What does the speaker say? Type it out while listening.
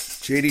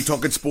JD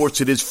Talking Sports.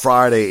 It is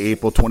Friday,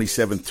 April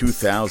 27th,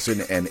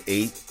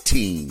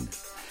 2018.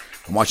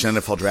 I'm watching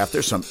NFL draft.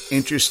 There's some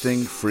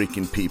interesting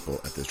freaking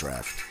people at this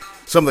draft.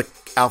 Some of the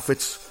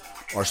outfits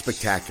are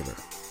spectacular.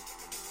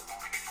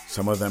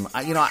 Some of them,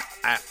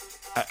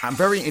 I'm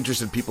very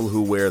interested in people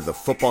who wear the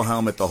football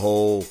helmet, the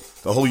whole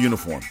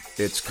uniform.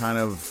 It's kind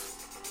of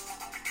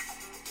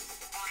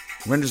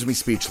renders me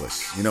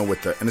speechless,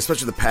 and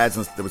especially the pads.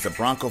 There was a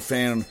Bronco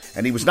fan,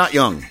 and he was not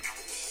young.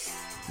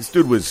 This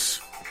dude was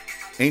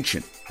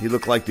ancient. He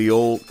looked like the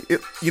old.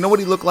 You know what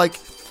he looked like?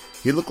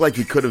 He looked like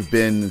he could have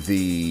been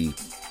the.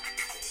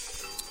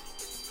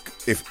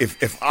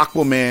 If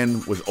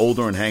Aquaman was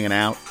older and hanging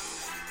out,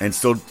 and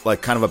still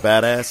like kind of a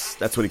badass,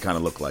 that's what he kind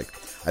of looked like.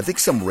 I think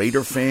some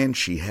Raider fan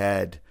she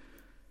had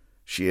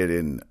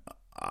in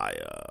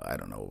I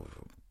don't know,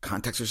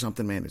 context or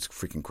something. Man, it's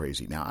freaking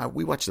crazy. Now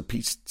we watched the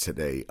piece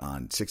today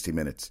on 60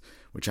 Minutes,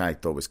 which I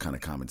thought was kind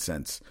of common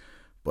sense.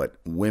 But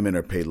women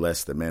are paid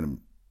less than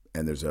men.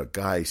 And there's a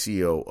guy,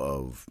 CEO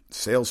of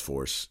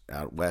Salesforce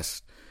out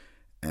west,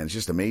 and it's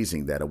just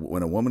amazing that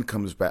when a woman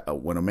comes back,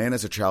 when a man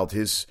has a child,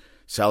 his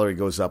salary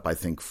goes up, I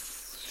think,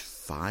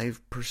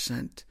 5%,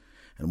 and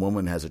a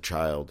woman has a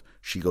child,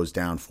 she goes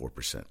down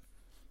 4%. And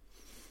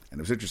it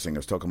was interesting. I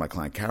was talking to my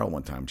client Carol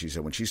one time, and she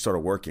said when she started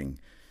working,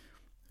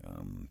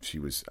 she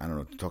was, I don't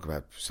know, talk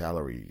about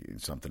salary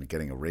and something,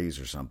 getting a raise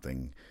or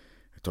something,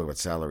 talk about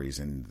salaries,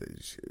 and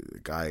the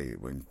guy,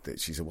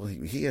 she said, well,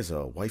 he has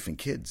a wife and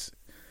kids.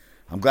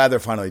 I'm glad they're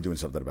finally doing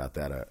something about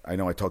that. I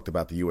know I talked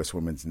about the U.S.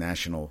 women's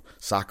national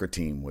soccer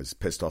team was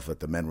pissed off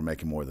that the men were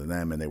making more than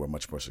them and they were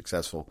much more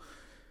successful.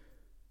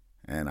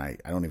 And I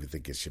don't even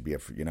think it should be,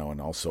 and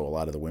also a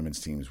lot of the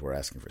women's teams were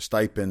asking for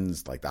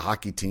stipends. Like the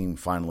hockey team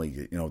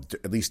finally,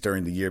 at least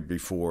during the year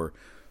before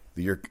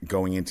the year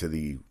going into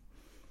the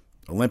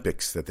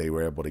Olympics, that they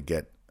were able to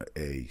get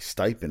a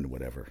stipend,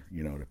 whatever,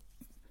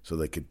 so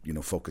they could,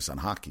 focus on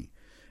hockey.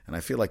 And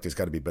I feel like there's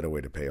got to be a better way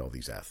to pay all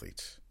these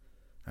athletes.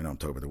 I know I'm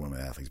talking about the women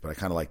athletes, but I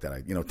kind of like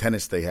that.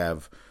 Tennis,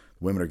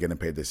 women are getting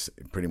paid this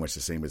pretty much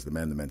the same as the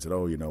men. The men said,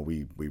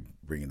 we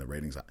bring in the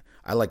ratings.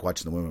 I like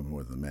watching the women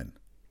more than the men.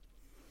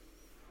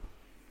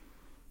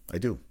 I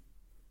do.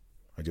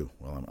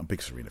 Well, I'm a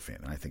big Serena fan,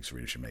 and I think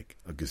Serena should make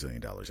 $1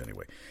 gazillion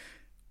anyway.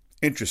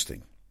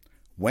 Interesting.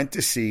 Went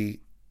to see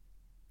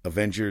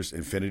Avengers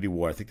Infinity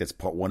War. I think that's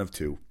part 1 of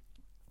 2.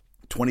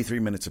 23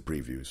 minutes of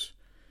previews.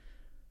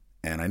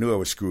 And I knew I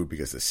was screwed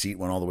because the seat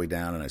went all the way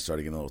down, and I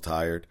started getting a little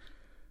tired.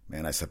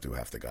 Man, I slept through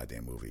half the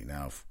goddamn movie.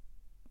 Now, if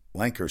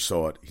Lanker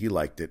saw it, he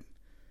liked it.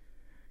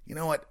 You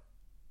know what?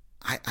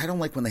 I don't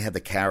like when they have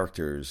the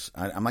characters.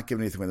 I'm not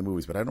giving anything away in the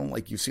movies, but I don't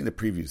like, you've seen the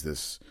previews,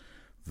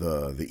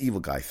 the evil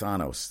guy,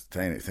 Thanos,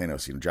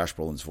 Josh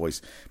Brolin's voice,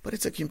 but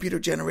it's a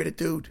computer-generated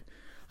dude.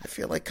 I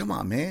feel like, come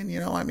on, man.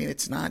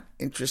 It's not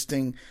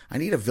interesting. I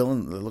need a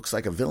villain that looks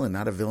like a villain,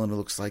 not a villain who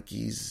looks like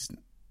he's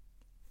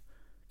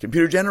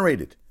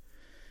computer-generated.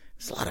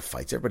 There's a lot of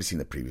fights. Everybody's seen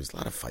the previews. A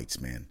lot of fights,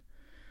 man.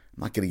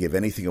 I'm not going to give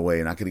anything away.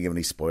 I'm not going to give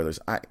any spoilers.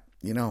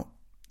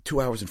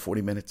 2 hours and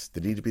 40 minutes.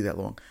 Did it need to be that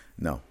long?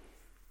 No,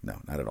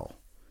 not at all.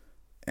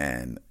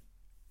 And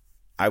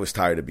I was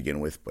tired to begin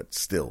with, but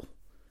still,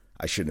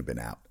 I shouldn't have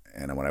been out.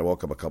 And when I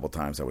woke up a couple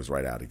times, I was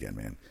right out again,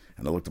 man.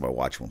 And I looked at my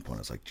watch at one point. I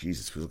was like,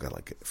 Jesus, we've got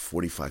like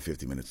 45,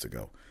 50 minutes to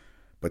go.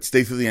 But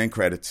stay through the end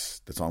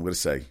credits. That's all I'm going to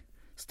say.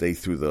 Stay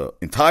through the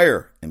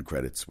entire end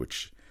credits,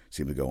 which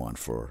seem to go on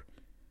for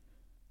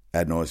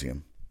ad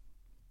nauseum.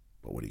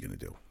 But what are you going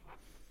to do?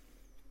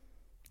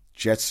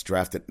 Jets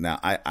drafted. Now,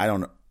 I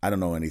don't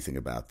know anything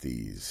about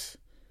these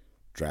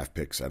draft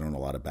picks. I don't know a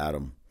lot about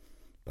them.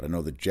 But I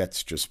know the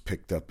Jets just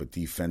picked up a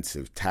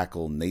defensive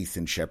tackle,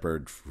 Nathan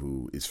Shepard,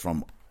 who is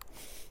from,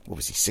 what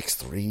was he,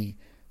 6'3",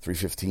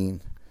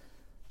 315?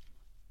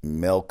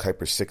 Mel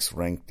Kiper, 6th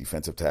ranked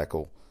defensive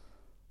tackle.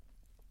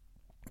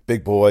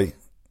 Big boy.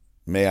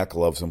 Mayock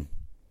loves him.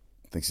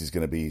 Thinks he's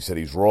going to be, he said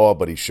he's raw,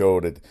 but he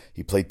showed it.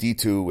 He played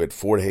D2 at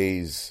Fort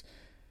Hays,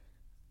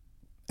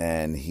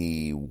 and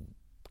he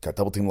got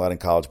double teamed a lot in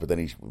college, but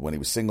then when he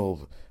was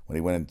single,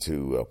 when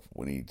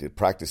he did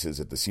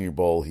practices at the Senior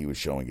Bowl, he was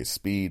showing his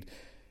speed.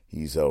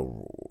 He's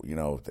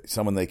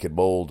someone they could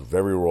mold,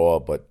 very raw,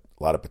 but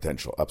a lot of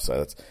potential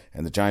upside.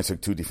 And the Giants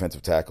took 2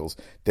 defensive tackles.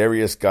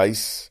 Darius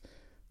Geis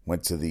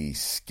went to the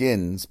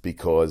Skins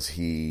because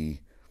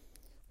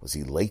was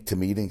he late to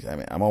meetings? I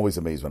mean, I'm always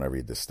amazed when I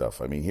read this stuff.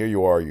 I mean, here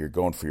you are, you're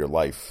going for your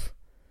life,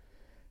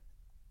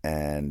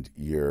 and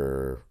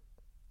your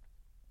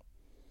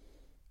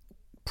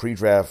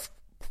pre-draft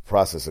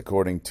process,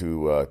 according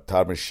to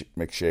Todd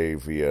McShay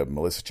via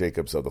Melissa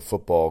Jacobs of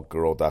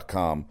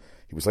thefootballgirl.com,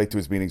 he was late to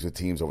his meetings with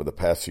teams over the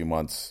past few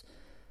months,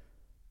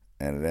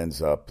 and it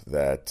ends up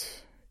that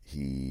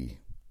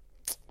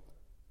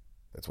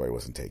that's why he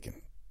wasn't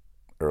taken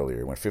earlier.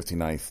 He went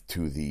 59th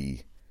to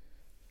the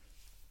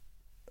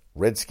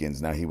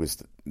Redskins. Now,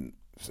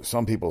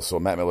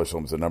 Matt Miller saw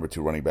him as the number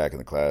 2 running back in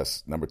the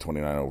class, number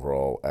 29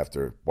 overall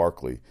after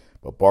Barkley.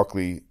 But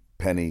Barkley,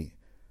 Penny,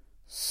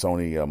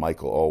 Sony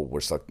Michael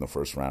were selected in the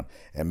first round.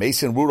 And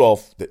Mason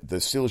Rudolph, the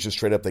Steelers just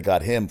straight up, they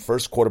got him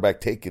first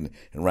quarterback taken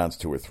in rounds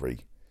 2 or 3.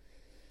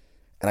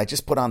 And I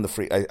just put on the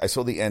free. I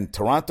saw the end.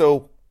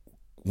 Toronto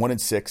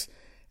 1-6,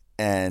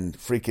 and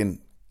freaking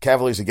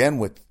Cavaliers again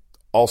with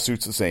all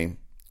suits the same,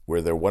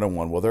 where they're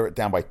 1-1. Well, they're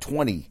down by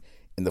 20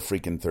 in the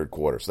freaking third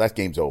quarter, so that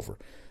game's over.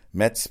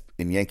 Mets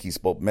and Yankees,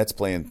 both Mets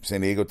play in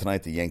San Diego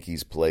tonight. The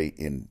Yankees play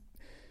in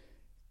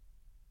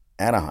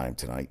Anaheim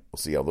tonight. We'll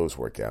see how those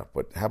work out.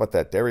 But how about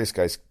that? Darius,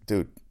 guys,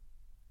 dude,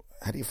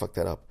 how do you fuck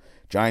that up?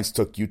 Giants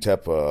took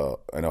UTEP.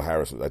 I know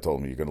Harris. I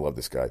told him you're going to love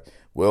this guy.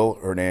 Will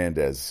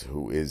Hernandez,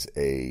 who is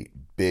a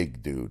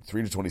big dude,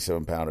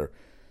 327 pounder,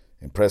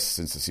 impressed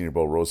since the Senior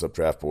Bowl, rose up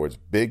draft boards.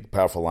 Big,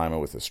 powerful lineman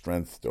with the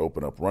strength to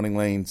open up running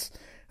lanes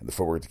and the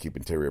footwork to keep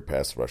interior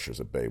pass rushers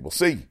at bay. We'll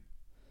see.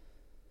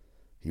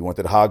 He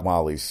wanted hog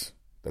mollies.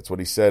 That's what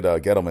he said,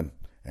 Gettleman,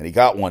 and he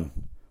got one.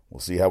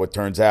 We'll see how it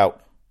turns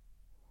out.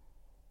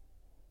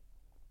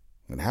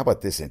 And how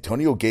about this?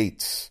 Antonio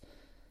Gates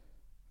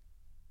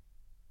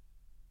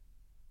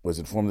was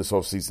informed this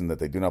offseason that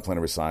they do not plan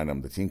to resign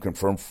him. The team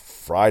confirmed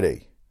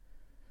Friday,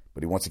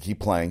 but he wants to keep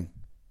playing.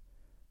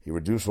 He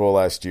reduced role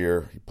last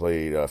year. He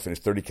played,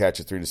 finished 30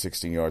 catches,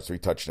 316 yards, 3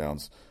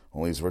 touchdowns.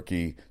 Only his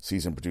rookie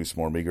season produced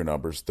more meager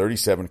numbers.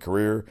 37,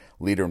 career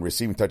leader in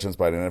receiving touchdowns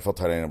by an NFL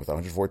tight end with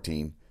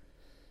 114.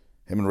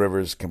 Him and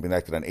Rivers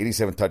connected on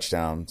 87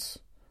 touchdowns,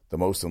 the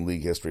most in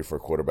league history for a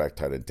quarterback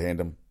tight end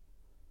tandem.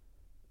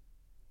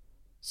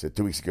 Said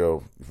 2 weeks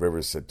ago,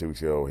 Rivers said 2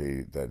 weeks ago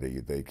that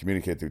they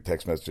communicated through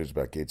text messages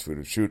about Gates' food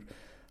and shoot.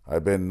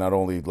 I've been not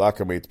only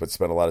locker mates, but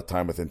spent a lot of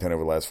time with him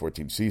over the last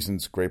 14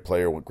 seasons. Great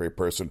player, great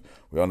person.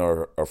 We all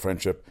know our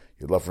friendship.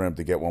 You'd love for him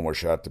to get one more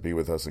shot to be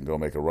with us and go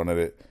make a run at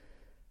it.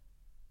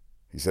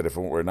 He said if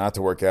it were not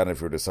to work out and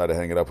if we were to decide to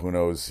hang it up, who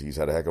knows? He's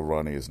had a heck of a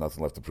run. He has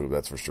nothing left to prove,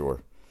 that's for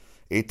sure.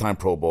 8-time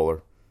Pro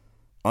Bowler.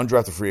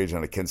 Undrafted free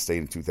agent at Kent State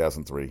in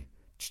 2003.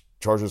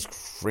 Chargers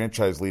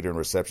franchise leader in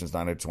receptions,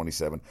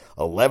 927.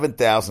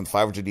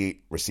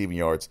 11,508 receiving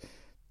yards.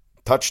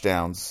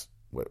 Touchdowns,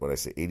 what did I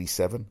say,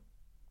 87?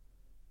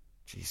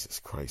 Jesus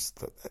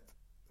Christ.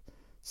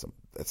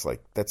 That's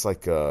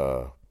like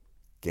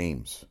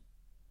games.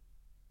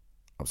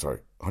 I'm sorry,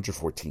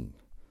 114.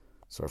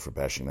 Sorry for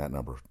bashing that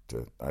number.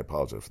 I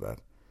apologize for that.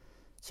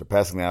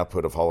 Surpassing the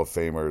output of Hall of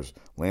Famers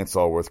Lance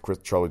Allworth,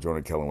 Charlie Jordan,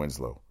 and Kellen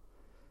Winslow.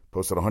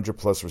 Posted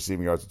 100-plus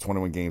receiving yards in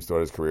 21 games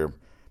throughout his career,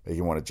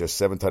 making one of just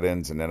 7 tight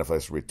ends in NFL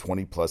history with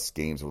 20-plus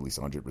games of at least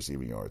 100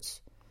 receiving yards.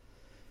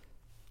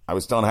 I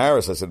was telling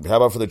Harris, I said, how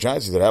about for the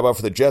Giants? He said, how about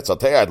for the Jets? I'll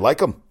tell you, I'd like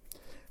him.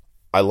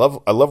 I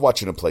love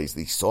watching him play.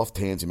 These soft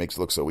hands, he makes it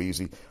look so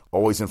easy.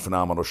 Always in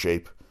phenomenal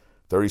shape.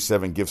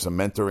 37, gives some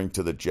mentoring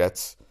to the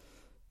Jets.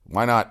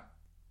 Why not?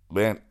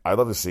 Man, I'd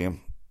love to see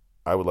him.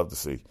 I would love to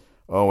see.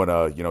 Oh,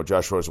 and,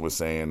 Josh Rosen was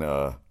saying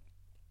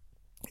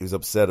he was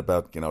upset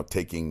about,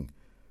 taking,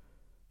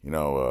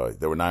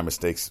 there were 9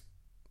 mistakes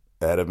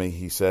ahead of me,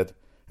 he said.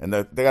 And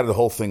they got the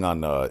whole thing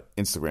on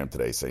Instagram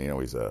today saying,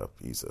 he's a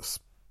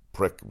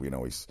prick,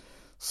 he's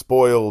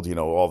spoiled,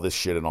 all this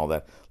shit and all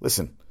that.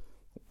 Listen,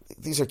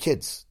 these are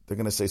kids. They're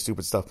going to say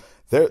stupid stuff.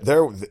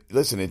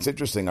 Listen, it's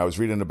interesting. I was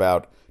reading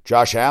about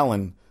Josh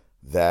Allen,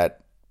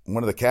 that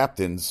one of the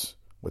captains,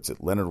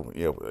 Leonard,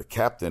 a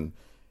captain,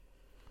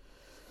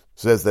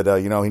 says that,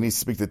 he needs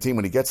to speak to the team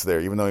when he gets there,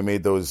 even though he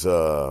made those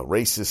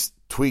racist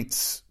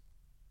tweets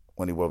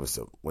when he was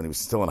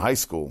still in high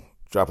school,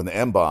 dropping the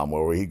M-bomb,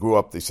 where he grew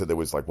up, they said there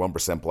was like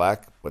 1%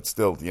 black, but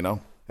still,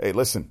 hey,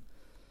 listen,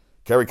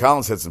 Kerry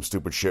Collins said some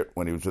stupid shit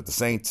when he was with the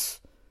Saints.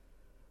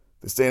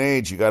 This day and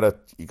age, you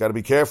gotta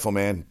be careful,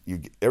 man.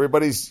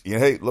 Everybody's,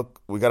 hey,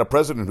 look, we got a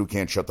president who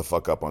can't shut the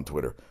fuck up on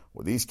Twitter.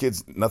 Well, these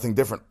kids, nothing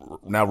different.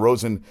 Now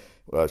Rosen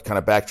kind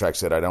of backtracked,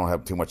 said, I don't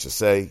have too much to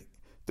say.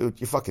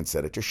 Dude, you fucking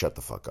said it. Just shut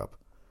the fuck up.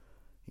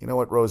 You know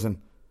what,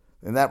 Rosen?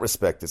 In that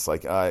respect, it's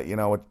like, you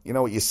know what,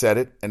 you said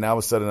it, and now all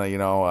of a sudden,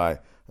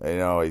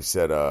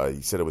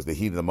 he said it was the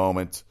heat of the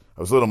moment. I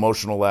was a little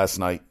emotional last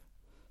night,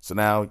 so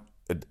now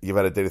you've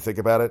had a day to think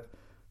about it.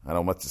 I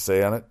don't know what to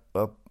say on it.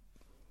 Well,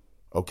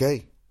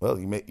 okay. Well,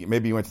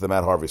 maybe you went to the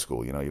Matt Harvey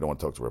school. You don't want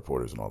to talk to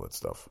reporters and all that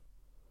stuff.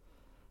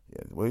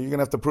 Yeah, well, you're going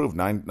to have to prove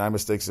nine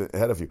mistakes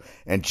ahead of you.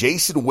 And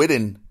Jason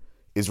Witten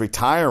is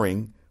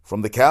retiring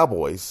from the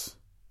Cowboys.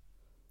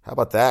 How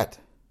about that?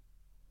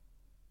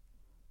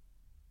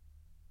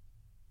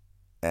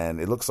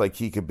 And it looks like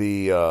he could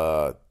be,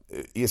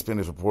 ESPN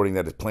is reporting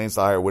that it plans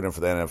to hire Witten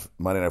for the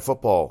Monday Night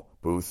Football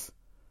booth.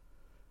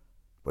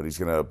 But he's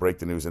going to break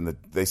the news. And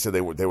they said they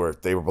were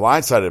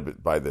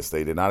blindsided by this.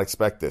 They did not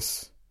expect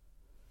this.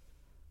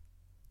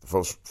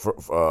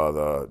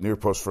 The New York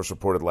Post first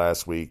reported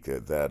last week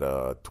that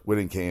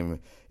Witten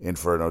came in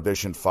for an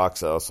audition.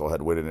 Fox also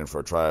had Witten in for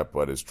a tryout,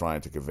 but is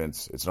trying to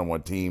convince its number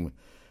one team,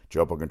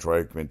 Joe Buck and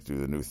Troy, to do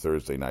the new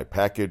Thursday night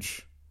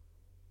package.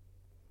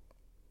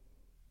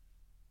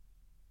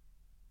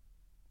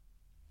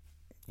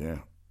 Yeah,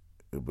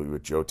 it'll be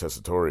with Joe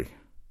Tessitore.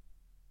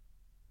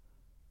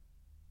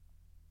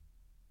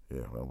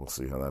 Yeah, well, we'll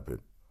see how that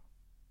bit.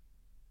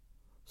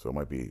 So it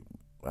might be,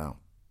 wow.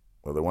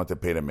 Well, they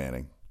wanted Peyton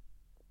Manning.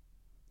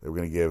 They were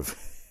going to give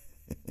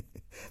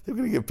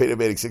Peyton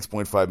Manning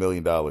 $6.5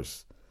 million.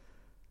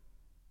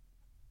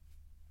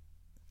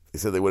 They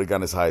said they would have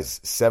gotten as high as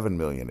 $7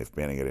 million if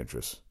Manning had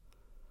interest.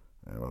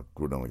 Well,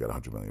 Gruden only got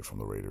 $100 million from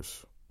the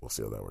Raiders. We'll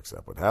see how that works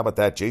out. But how about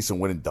that? Jason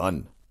Witten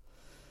done.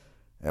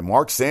 And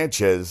Mark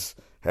Sanchez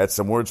had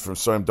some words from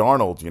Sam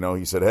Darnold.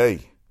 He said,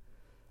 hey,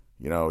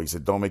 he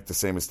said, don't make the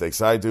same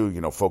mistakes I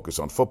do. Focus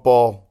on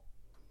football.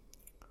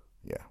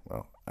 Yeah,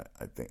 well,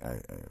 I think,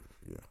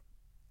 yeah.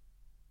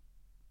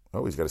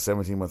 Oh, he's got a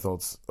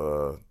 17-month-old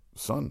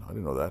son. I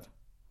didn't know that.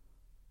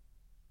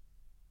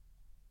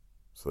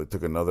 So they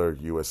took another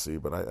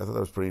USC, but I thought that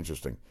was pretty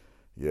interesting.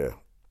 Yeah.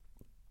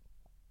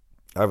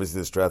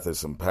 Obviously, this draft has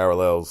some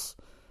parallels.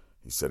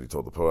 He said he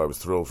told the Post, I was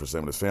thrilled for Sam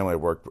and his family. I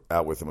worked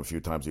out with him a few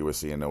times at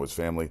USC and know his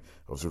family.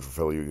 I was rooting for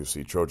fellow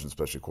USC Trojans,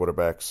 especially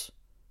quarterbacks.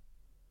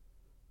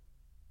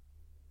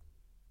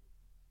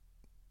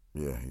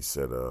 Yeah, he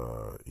said,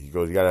 he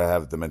goes, you got to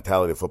have the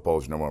mentality of football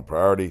is your number one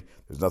priority.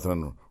 There's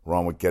nothing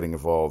wrong with getting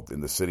involved in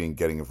the city and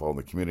getting involved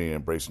in the community and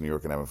embracing New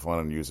York and having fun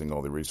and using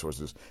all the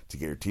resources to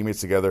get your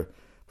teammates together.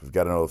 But you've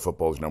got to know that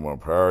football is your number one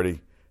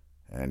priority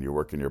and you're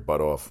working your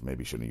butt off.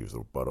 Maybe you shouldn't use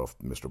the butt off,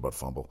 Mr. Butt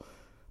Fumble.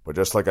 But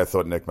just like I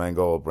thought Nick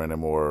Mangold, Brandon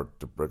Moore,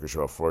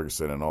 DeBrickashaw,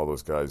 Ferguson, and all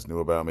those guys knew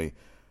about me,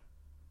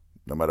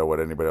 no matter what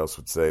anybody else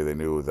would say, they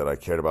knew that I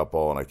cared about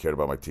ball and I cared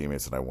about my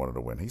teammates and I wanted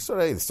to win. He said,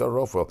 hey, they started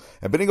off well.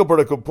 And Benigno brought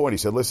a good point. He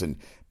said, listen,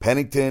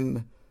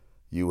 Pennington,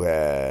 you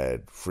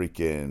had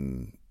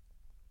freaking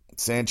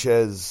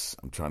Sanchez.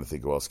 I'm trying to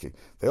think who else came.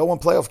 They all won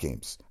playoff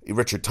games.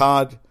 Richard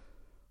Todd,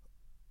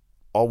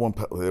 they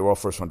were all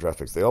first-round draft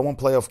picks. They all won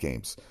playoff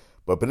games.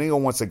 But Benigno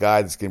wants a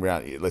guy that's going to be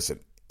around. Listen,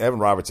 Evan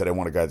Roberts said, I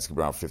want a guy that's going to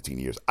be around 15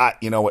 years.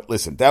 You know what?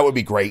 Listen, that would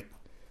be great.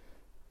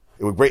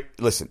 It would great.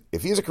 Listen,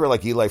 if he has a career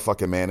like Eli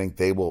fucking Manning,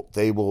 they'll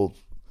name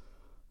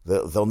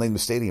the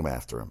stadium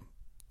after him.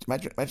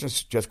 Imagine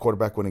Jets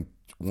quarterback winning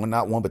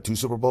not one but 2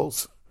 Super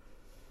Bowls.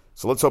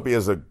 So let's hope he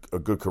has a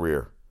good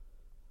career.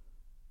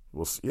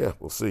 We'll see.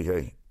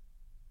 Hey,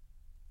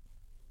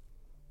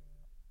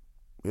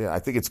 yeah, I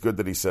think it's good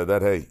that he said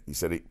that. Hey,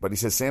 but he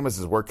said Sam has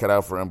his work cut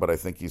out for him, but I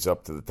think he's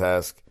up to the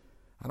task.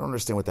 I don't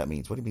understand what that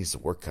means. What do you mean his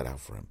work cut out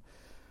for him?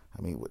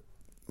 I mean,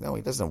 no,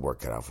 he doesn't have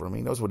work cut out for him.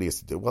 He knows what he has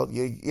to do. Well,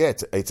 yeah,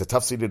 it's a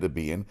tough city to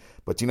be in,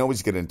 but you know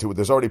he's getting into it.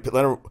 There's already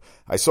Leonard.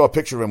 I saw a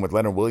picture of him with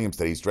Leonard Williams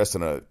that he's dressed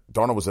in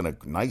Darnold was in a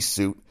nice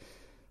suit,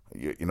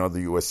 the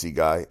USC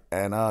guy,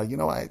 and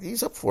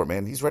he's up for it,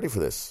 man. He's ready for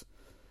this.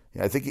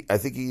 Yeah, I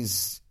think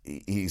he's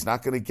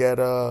not going to get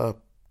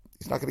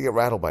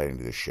rattled by any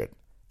of this shit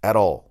at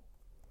all.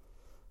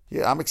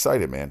 Yeah, I'm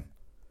excited, man.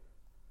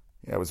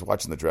 Yeah, I was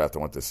watching the draft. I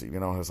wanted to see.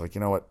 I was like,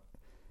 you know what?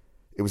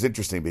 It was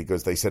interesting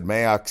because they said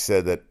Mayock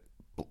said that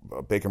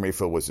Baker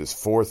Mayfield was his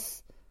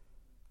 4th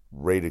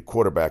rated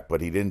quarterback,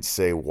 but he didn't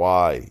say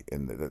why.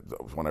 And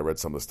when I read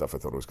some of the stuff, I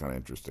thought it was kind of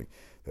interesting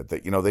that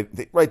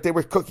they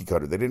were cookie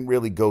cutter. They didn't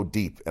really go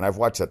deep. And I've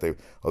watched that.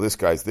 This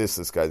guy's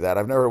this guy that.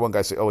 I've never heard one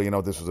guy say,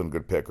 this wasn't a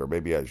good pick, or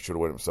maybe I should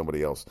have went with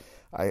somebody else.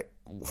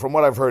 From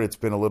what I've heard, it's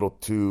been a little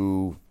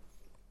too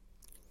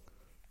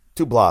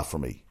blah for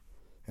me.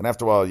 And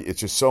after a while, it's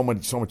just so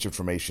much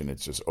information.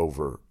 It's just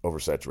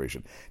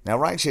oversaturation. Now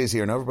Ryan Shay's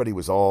here, and everybody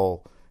was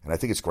all. And I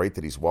think it's great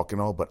that he's walking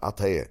all, but I'll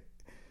tell you,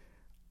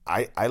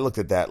 I looked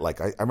at that like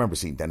I remember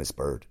seeing Dennis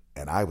Byrd,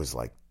 and I was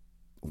like,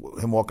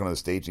 him walking on the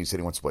stage, and he said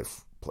he wants to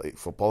play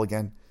football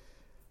again.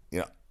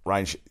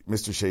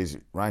 Mr. Shays,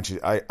 Ryan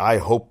Shays, I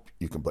hope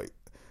you can play,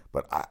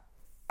 but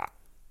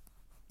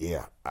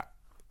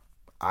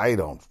I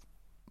don't.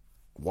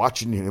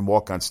 Watching him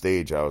walk on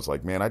stage, I was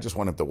like, man, I just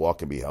want him to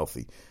walk and be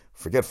healthy.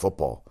 Forget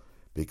football,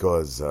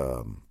 because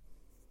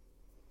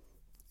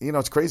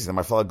it's crazy.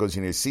 My father goes,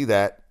 you see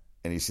that.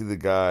 And you see the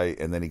guy,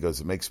 and then he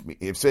goes, it makes me,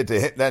 he said to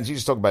him, then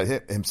he's talking about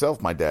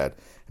himself, my dad.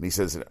 And he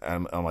says,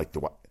 I'm like,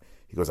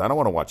 he goes, I don't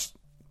want to watch,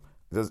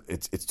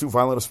 it's too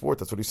violent a sport.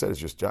 That's what he said.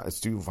 It's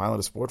too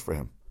violent a sport for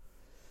him.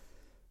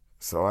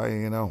 So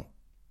I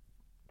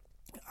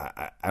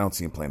don't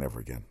see him playing ever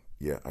again.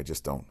 Yeah, I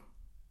just don't.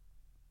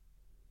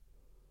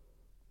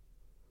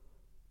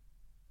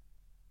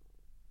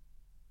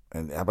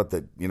 And how about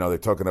they're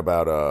talking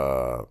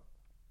about,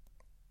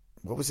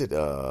 what was it?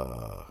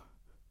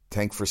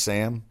 Tank for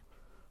Sam.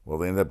 Well,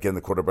 they ended up getting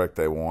the quarterback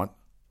they want.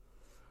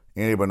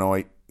 Andy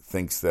Benoit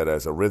thinks that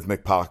as a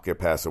rhythmic pocket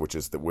passer, which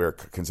is where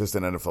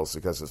consistent NFL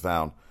success is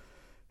found,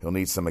 he'll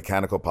need some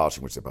mechanical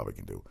polishing, which they probably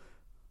can do,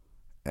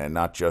 and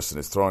not just in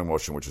his throwing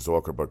motion, which is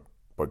awkward,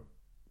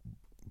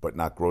 but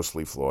not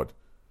grossly flawed. He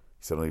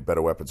said he'll need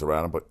better weapons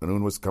around him. But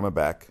Noon was coming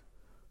back.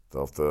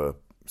 They'll have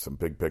some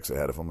big picks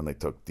ahead of him, and they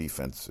took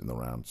defense in the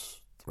round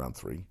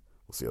 3.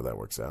 We'll see how that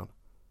works out.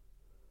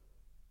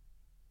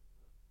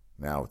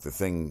 Now, the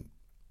thing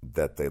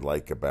that they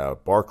like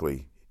about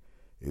Barkley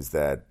is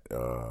that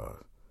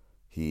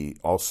he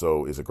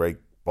also is a great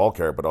ball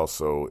carrier, but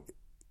also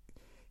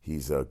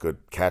he's a good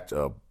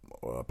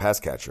pass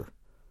catcher.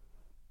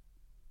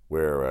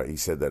 Where he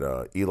said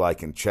that Eli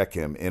can check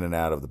him in and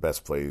out of the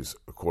best plays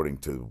according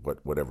to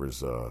whatever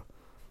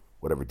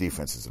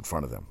defense is in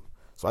front of them.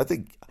 So I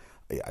think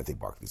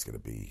Barkley's going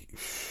to be.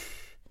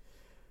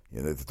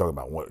 They're talking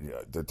about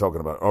they're talking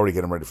about already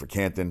getting ready for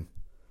Canton.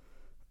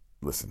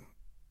 Listen,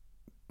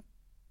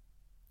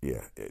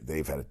 yeah,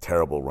 they've had a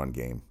terrible run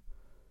game,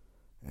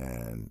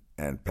 and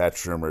Pat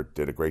Shurmur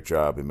did a great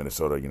job in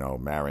Minnesota.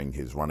 Marrying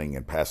his running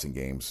and passing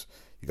games.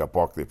 You got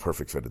Barkley a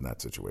perfect fit in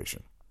that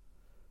situation.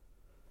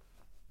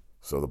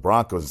 So the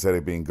Broncos, instead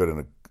of being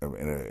good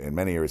in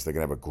many areas, they're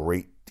going to have a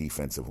great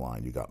defensive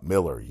line. You got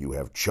Miller, you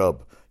have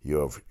Chubb, you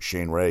have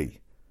Shane Ray,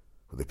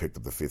 who they picked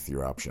up the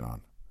 5th-year option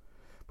on.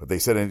 But they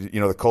said,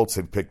 the Colts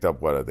had picked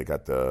up they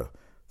got the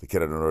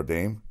kid at Notre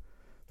Dame.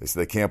 They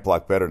said they can't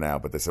block better now,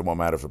 but they said it won't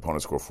matter if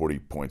opponents score 40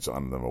 points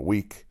on them a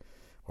week.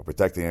 While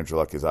protecting Andrew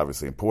Luck is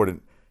obviously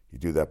important, you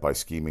do that by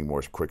scheming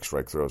more quick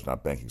strike throws,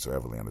 not banking so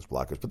heavily on his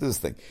blockers. But this is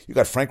the thing. You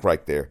got Frank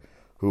Reich there,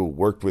 who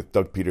worked with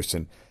Doug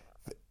Peterson.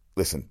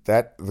 Listen,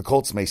 the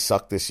Colts may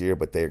suck this year,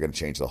 but they're going to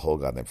change the whole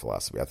goddamn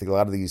philosophy. I think a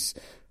lot of these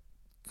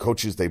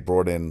coaches they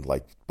brought in,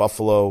 like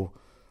Buffalo,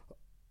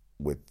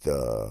 with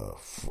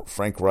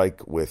Frank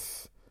Reich,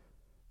 with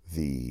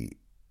the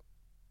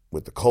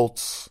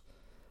Colts.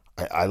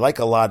 I like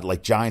a lot,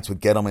 like Giants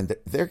with Gettleman.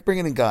 They're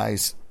bringing in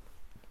guys,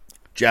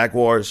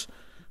 Jaguars.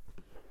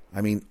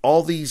 I mean,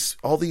 all these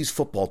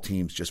football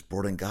teams just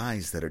brought in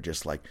guys that are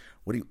just like,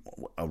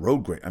 a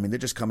road grade. I mean, they're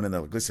just coming in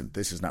there like, listen,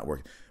 this is not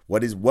working.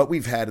 What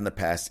we've had in the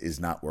past is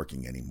not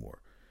working anymore.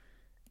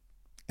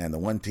 And the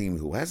one team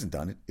who hasn't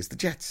done it is the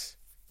Jets.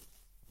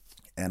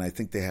 And I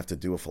think they have to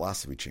do a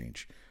philosophy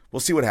change. We'll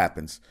see what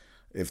happens.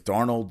 If they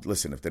don't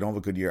have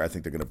a good year, I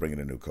think they're going to bring in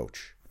a new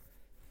coach.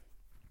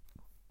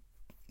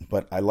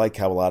 But I like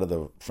how a lot of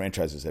the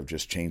franchises have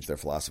just changed their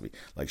philosophy.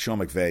 Like Sean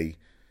McVay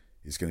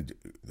is going to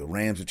do, the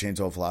Rams have changed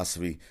the whole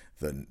philosophy.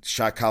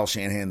 Kyle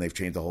Shanahan, they've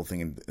changed the whole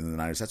thing in the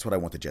Niners. That's what I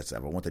want the Jets to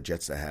have. I want the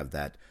Jets to have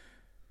that.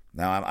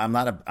 Now, I'm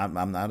not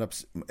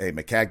hey,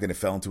 McCagnon, it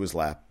fell into his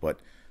lap, but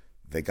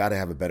they got to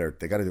have a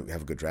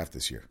good draft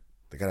this year.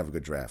 They got to have a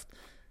good draft.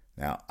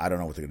 Now, I don't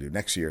know what they're going to do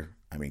next year.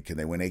 I mean, can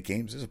they win 8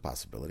 games? There's a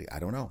possibility. I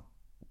don't know.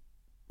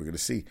 We're going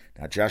to see.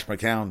 Now, Josh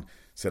McCown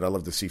said, I'd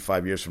love to see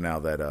 5 years from now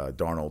that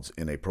Darnold's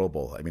in a Pro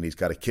Bowl. I mean, he's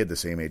got a kid the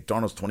same age.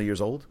 Darnold's 20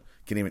 years old.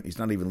 He's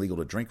not even legal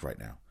to drink right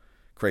now.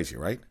 Crazy,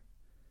 right?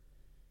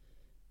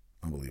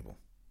 Unbelievable.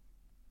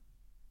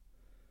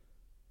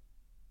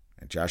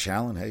 And Josh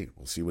Allen, hey,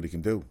 we'll see what he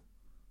can do.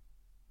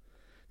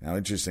 Now,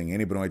 interesting,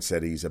 Andy Benoit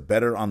said he's a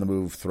better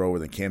on-the-move thrower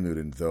than Cam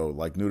Newton, though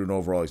like Newton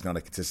overall, he's not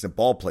a consistent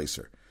ball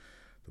placer.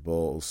 The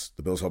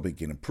Bills hope he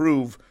can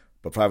improve,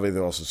 but probably they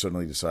also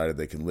certainly decided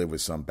they can live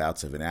with some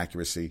bouts of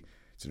inaccuracy.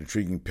 It's an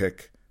intriguing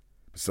pick,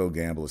 but still a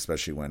gamble,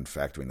 especially when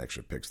factoring the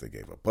extra picks they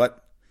gave up.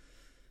 But,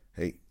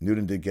 hey,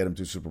 Newton did get him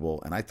to Super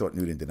Bowl, and I thought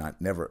Newton did not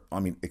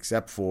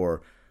except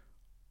for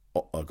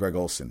Greg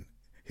Olsen,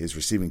 his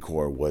receiving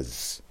core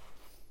was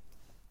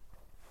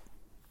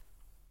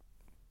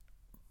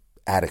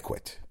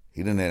adequate.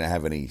 He didn't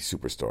have any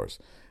superstars.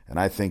 And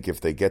I think if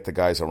they get the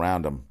guys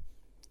around him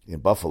in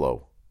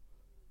Buffalo,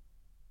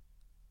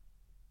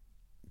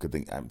 good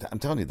thing. I'm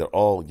telling you, they're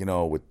all,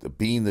 with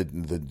being the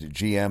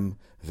GM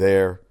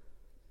there.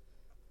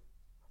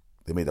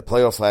 They made the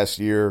playoffs last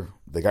year.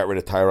 They got rid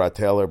of Tyrod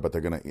Taylor, but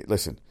they're going to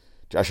listen.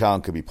 Josh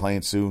Allen could be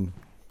playing soon.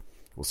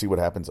 We'll see what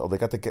happens. Oh, they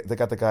got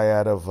the guy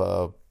out of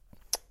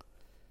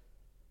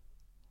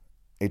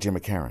AJ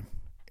McCarron.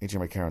 AJ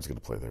McCarron's going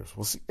to play there.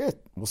 We'll see. Yeah,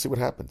 we'll see what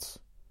happens.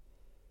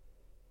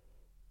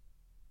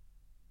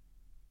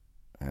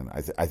 And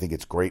I think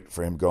it's great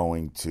for him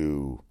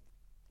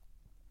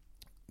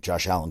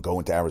Josh Allen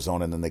going to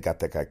Arizona, and then they got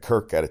that guy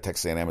Kirk out of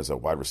Texas A&M as a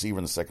wide receiver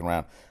in the second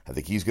round. I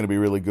think he's going to be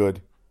really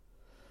good.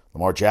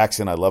 Lamar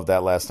Jackson, I loved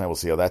that last night. We'll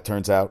see how that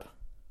turns out.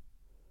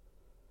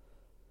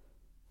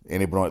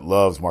 Andy Benoit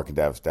loves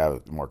Marcus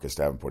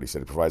Davenport. He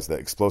said he provides the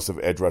explosive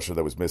edge rusher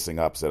that was missing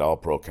opposite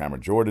All-Pro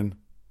Cameron Jordan.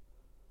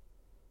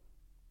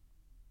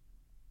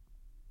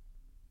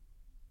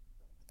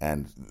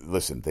 And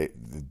listen,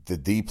 the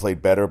D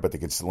played better, but they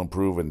can still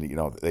improve. And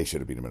they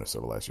should have beaten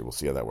Minnesota last year. We'll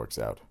see how that works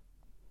out.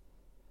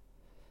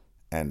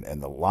 And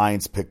the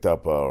Lions picked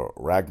up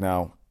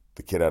Ragnow,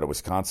 the kid out of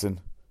Wisconsin.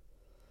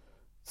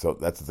 So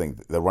that's the thing.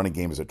 The running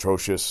game is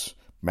atrocious.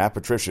 Matt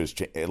Patricia's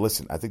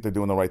listen. I think they're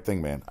doing the right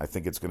thing, man. I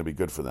think it's going to be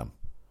good for them.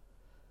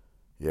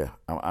 Yeah,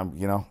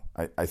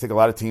 I think a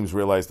lot of teams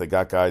realize they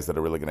got guys that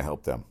are really going to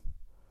help them.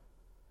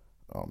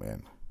 Oh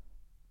man.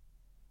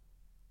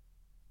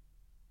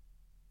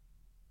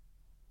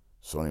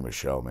 Sony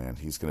Michel, man,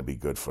 he's going to be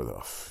good for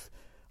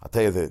I'll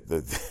tell you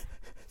the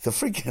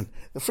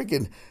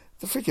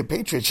freaking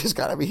Patriots just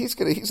got.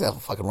 He's a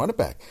fucking running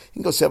back. He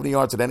can go 70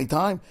 yards at any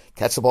time,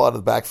 catch the ball out of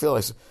the backfield.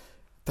 I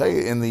tell you,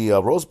 in the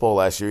Rose Bowl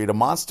last year, he had a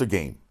monster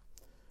game.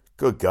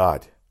 Good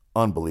God,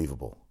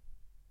 unbelievable.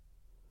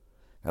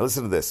 Now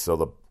listen to this. So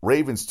the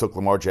Ravens took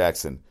Lamar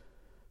Jackson.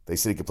 They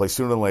said he could play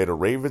sooner than later.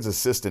 Ravens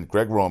assistant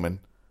Greg Roman,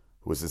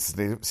 who was a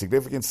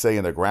significant say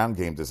in their ground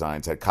game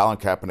designs, had Colin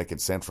Kaepernick in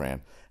San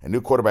Fran. And new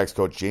quarterbacks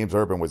coach James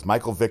Urban was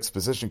Michael Vick's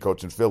position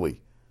coach in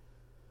Philly.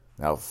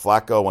 Now,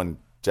 Flacco and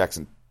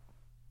Jackson,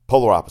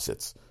 polar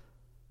opposites.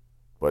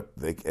 But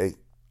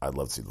I'd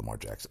love to see Lamar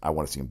Jackson. I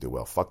want to see him do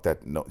well. Fuck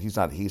that. No, he's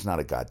not. He's not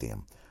a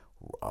goddamn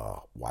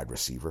wide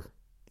receiver.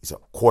 He's a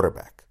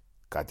quarterback.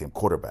 Goddamn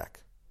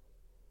quarterback.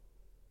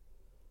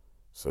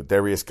 So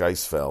Darius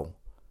Geis fell.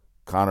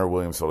 Connor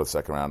Williams fell to the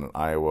second round. And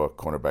Iowa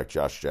cornerback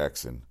Josh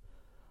Jackson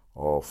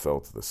all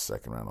fell to the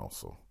second round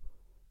also.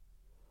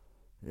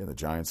 Yeah, the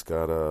Giants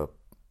got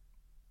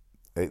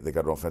they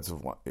got an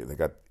offensive line. They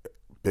got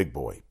big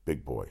boy.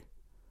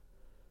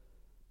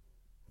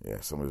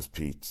 Yeah, some of his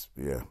Pete's.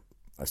 Yeah,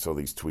 I saw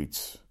these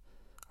tweets.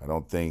 I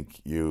don't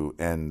think you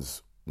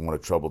ends want a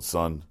troubled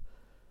son.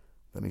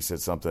 Then he said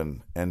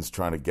something. Ends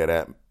trying to get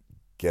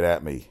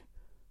at me.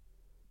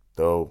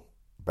 Though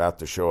about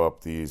to show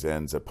up these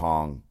ends at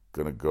Pong.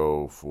 Gonna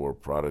go for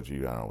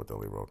Prodigy. I don't know what the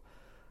hell he wrote.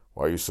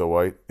 Why are you so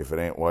white? If it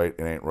ain't white,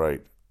 it ain't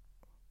right.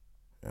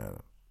 Yeah,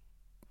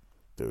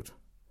 dude.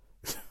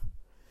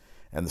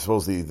 And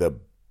supposedly the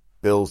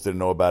Bills didn't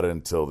know about it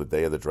until the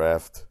day of the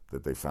draft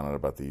that they found out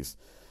about these.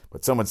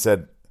 But someone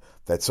said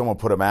that someone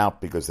put him out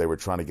because they were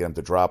trying to get him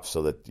to drop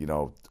so that,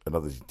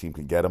 another team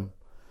can get him.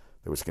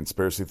 There was a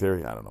conspiracy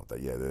theory. I don't know.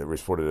 They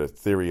reported a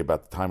theory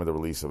about the time of the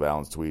release of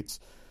Allen's tweets.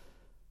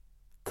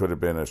 Could have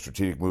been a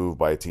strategic move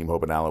by a team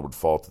hoping Allen would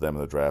fall to them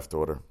in the draft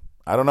order.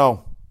 I don't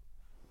know.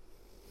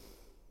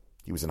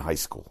 He was in high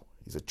school.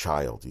 He's a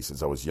child. He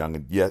says, I was young,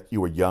 and yet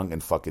you were young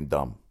and fucking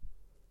dumb.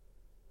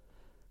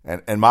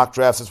 And mock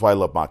drafts, that's why I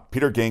love mock.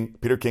 Peter King,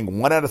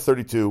 1 out of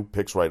 32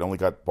 picks right, only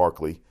got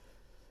Barkley.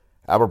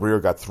 Albert Breer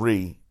got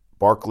 3,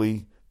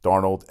 Barkley,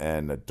 Darnold,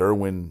 and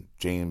Derwin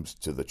James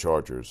to the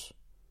Chargers.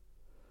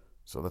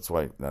 So that's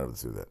why none of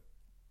us do that.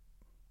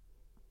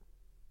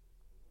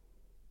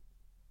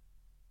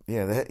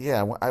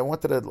 Yeah, I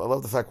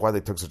love the fact why they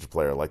took such a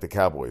player like the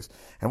Cowboys.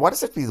 And why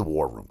does it have to be the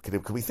war room?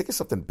 Can we think of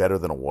something better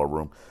than a war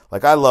room?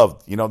 Like I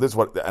loved, this is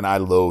what, and I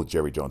loathe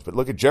Jerry Jones. But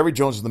look at Jerry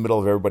Jones in the middle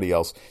of everybody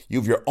else. You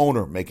have your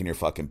owner making your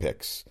fucking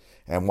picks.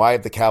 And why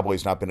have the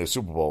Cowboys not been to a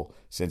Super Bowl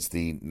since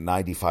the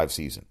 95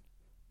 season?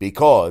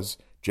 Because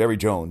Jerry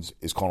Jones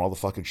is calling all the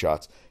fucking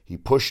shots. He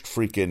pushed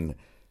freaking,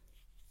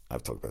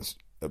 I've talked about this,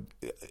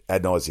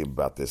 ad nauseum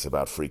about this,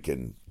 about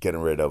freaking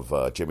getting rid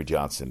of Jimmy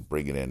Johnson,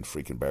 bringing in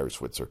freaking Barry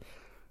Switzer.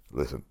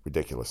 Listen,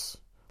 ridiculous.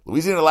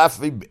 Louisiana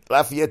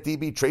Lafayette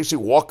DB Tracy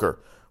Walker.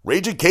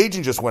 Raging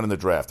Cajun just went in the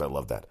draft. I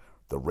love that.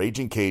 The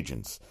Raging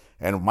Cajuns.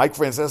 And Mike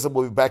Francesa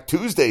will be back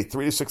Tuesday,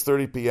 3 to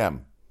 6:30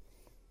 p.m.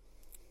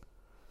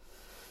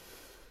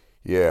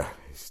 Yeah,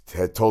 he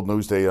had told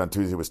Newsday on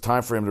Tuesday it was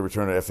time for him to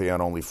return to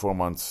FAN only 4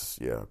 months.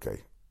 Yeah,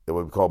 okay. It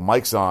will be called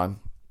Mike's On,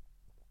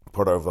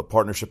 part of a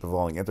partnership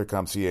involving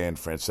Intercom CA and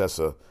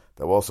Francesa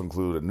that will also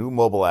include a new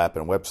mobile app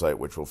and website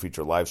which will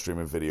feature live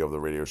streaming video of the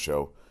radio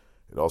show.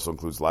 It also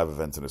includes live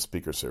events and a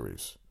speaker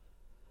series.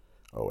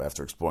 Oh,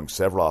 after exploring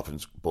several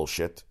options,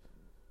 bullshit.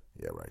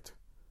 Yeah, right.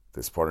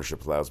 This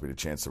partnership allows me the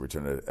chance to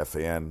return to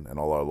FAN and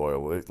all our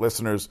loyal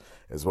listeners,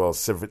 as well as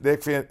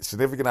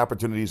significant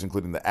opportunities,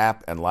 including the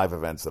app and live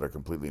events that are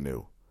completely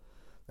new.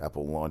 The app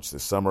will launch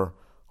this summer.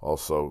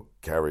 Also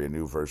carry a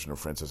new version of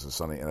Francis'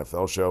 Sunday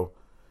NFL show.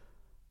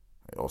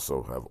 I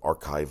also have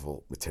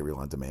archival material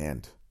on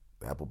demand.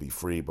 The app will be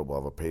free, but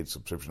we'll have a paid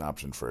subscription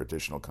option for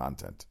additional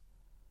content.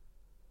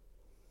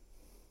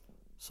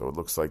 So it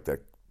looks like that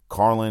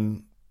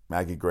Carlin,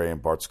 Maggie Gray,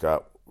 and Bart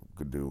Scott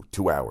could do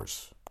 2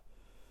 hours.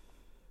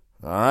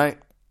 All right?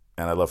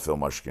 And I love Phil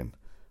Mushkin.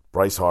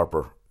 Bryce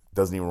Harper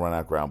doesn't even run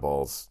out ground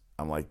balls.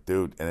 I'm like,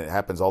 dude, and it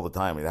happens all the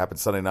time. It happened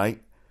Sunday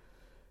night.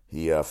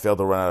 He failed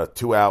to run out a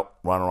 2-out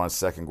runner on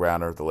second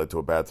grounder that led to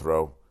a bad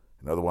throw.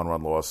 Another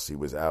 1-run loss. He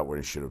was out where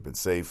he should have been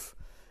safe.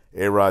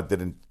 A-Rod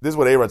didn't. This is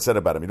what A-Rod said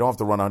about him. You don't have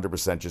to run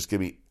 100%. Just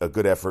give me a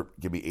good effort.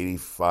 Give me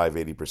 85,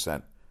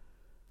 80%.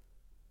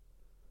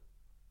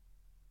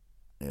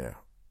 Yeah.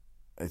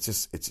 It's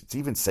just, to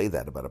even say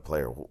that about a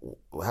player,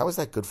 how is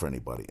that good for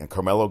anybody? And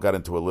Carmelo got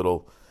into a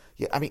little,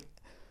 and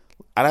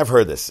I've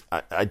heard this.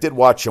 I did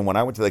watch him when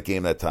I went to that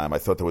game that time. I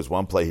thought there was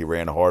one play he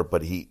ran hard,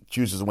 but he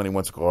chooses when he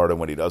wants to go hard and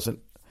when he doesn't,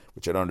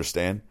 which I don't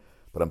understand.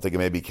 But I'm thinking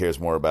maybe he cares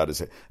more about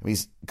his,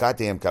 he's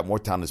goddamn got more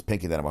talent in his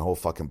pinky than in my whole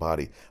fucking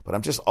body. But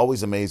I'm just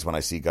always amazed when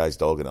I see guys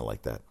dogging it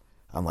like that.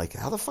 I'm like,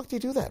 how the fuck do you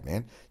do that,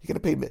 man? You're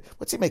going to pay,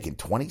 what's he making,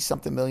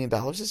 $20-something million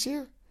this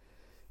year?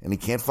 And he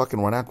can't fucking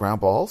run out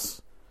ground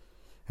balls?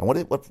 And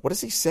what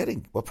is he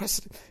setting? What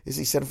precedent is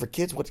he setting for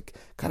kids? What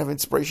kind of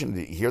inspiration?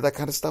 Did you hear that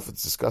kind of stuff?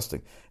 It's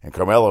disgusting. And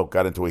Carmelo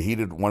got into a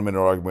heated 1-minute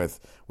argument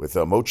with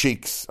Mo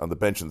Cheeks on the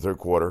bench in the third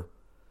quarter.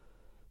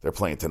 They're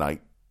playing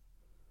tonight.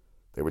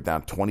 They were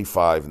down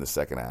 25 in the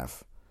second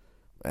half.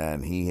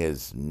 And he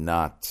has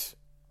not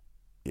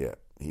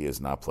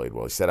played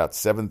well. He sat out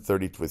sat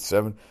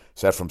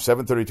from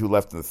 7:32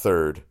 left in the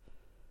third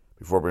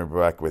before being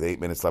back with 8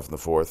 minutes left in the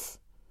fourth.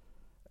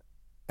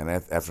 And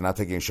after not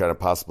taking a shot at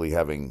possibly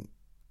having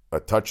a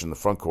touch in the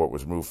front court,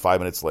 was removed 5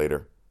 minutes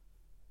later.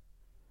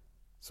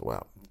 So,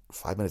 wow,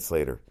 5 minutes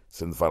later,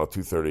 it's in the final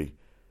 2:30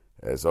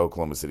 as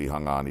Oklahoma City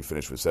hung on. He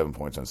finished with 7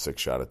 points on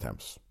 6 shot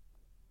attempts.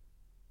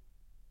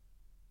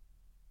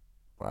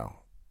 Wow.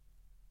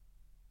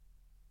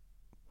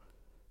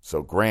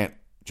 So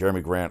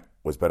Jeremy Grant,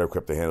 was better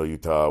equipped to handle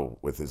Utah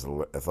with his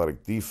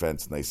athletic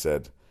defense, and they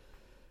said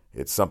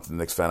it's something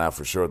Knicks found out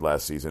for sure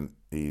last season.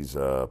 He's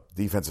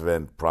defensive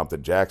end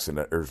prompted Jackson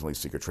to urgently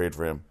seek a trade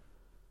for him.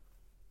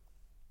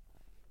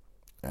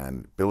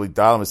 And Billy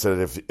Donovan said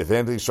if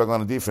Anthony's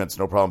struggling on defense,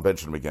 no problem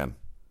benching him again.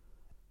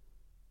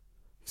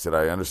 He said,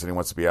 I understand he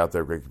wants to be out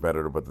there, great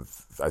competitor, but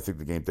I think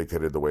the game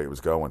dictated the way it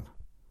was going.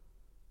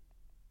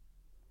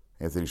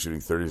 Anthony shooting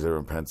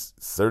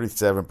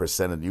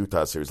 37% in the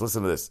Utah series.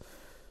 Listen to this.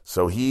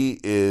 So he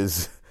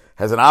has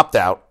an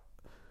opt-out,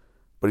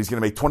 but he's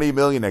going to make $28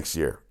 million next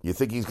year. You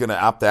think he's going to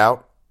opt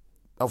out?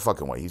 No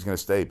fucking way. He's going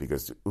to stay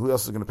because who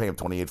else is going to pay him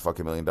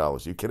 $28 million? Are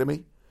you kidding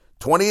me?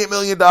 $28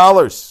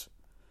 million.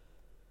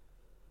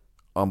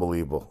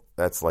 Unbelievable.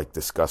 That's like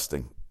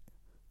disgusting.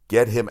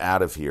 Get him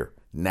out of here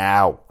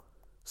now.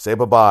 Say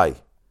bye-bye.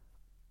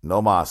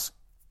 No mas.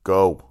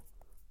 Go.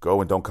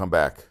 Go and don't come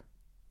back.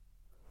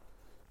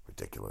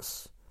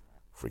 Ridiculous.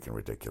 Freaking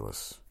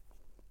ridiculous.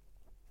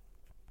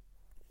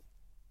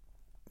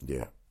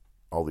 Yeah.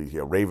 All these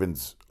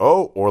Ravens.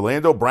 Oh,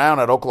 Orlando Brown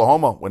at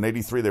Oklahoma. When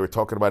 83, they were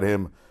talking about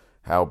him,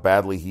 how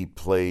badly he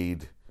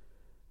played.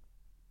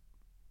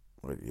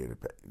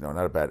 No,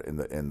 not a bad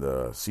in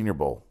the Senior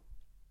Bowl.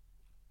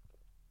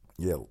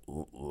 Yeah,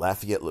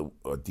 Lafayette,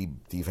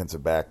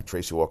 defensive back.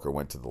 Tracy Walker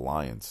went to the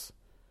Lions.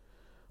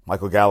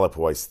 Michael Gallup,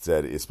 who I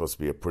said is supposed to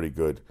be a pretty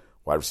good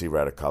wide receiver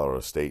out of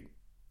Colorado State.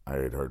 I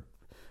had heard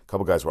a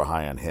couple guys were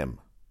high on him.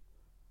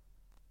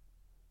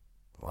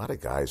 A lot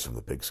of guys from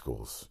the big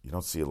schools. You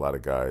don't see a lot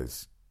of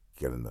guys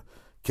getting the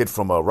kid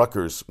from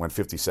Rutgers went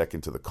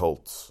 52nd to the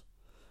Colts.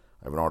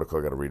 I have an article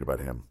I got to read about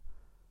him.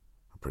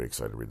 I'm pretty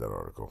excited to read that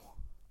article.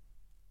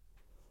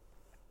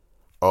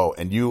 Oh,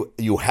 and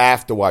you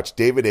have to watch.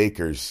 David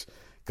Akers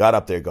got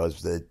up there. Goes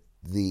for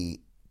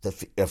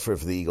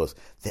the Eagles,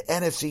 the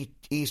NFC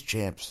East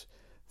champs,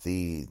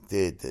 the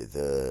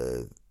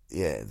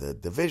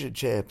division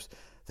champs,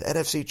 the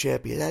NFC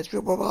champions, that's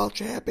Super Bowl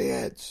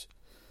champions.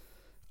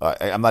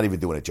 I'm not even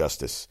doing it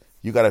justice.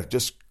 You got to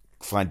just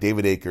find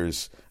David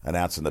Akers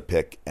announcing the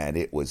pick, and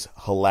it was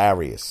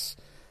hilarious.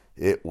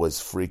 It was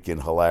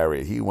freaking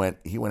hilarious. He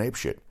went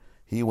apeshit.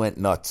 He went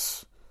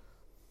nuts.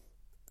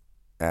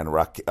 And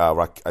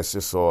I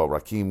just saw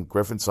Raheem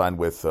Griffin signed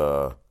with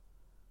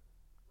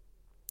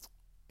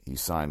he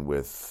signed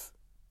with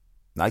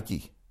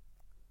Nike.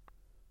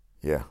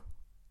 Yeah.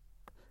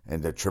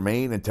 And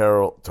Tremaine and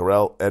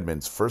Terrell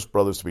Edmonds, first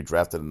brothers to be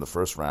drafted in the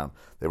first round.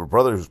 They were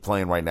brothers who's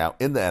playing right now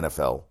in the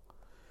NFL.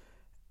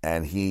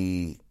 And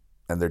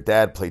their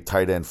dad played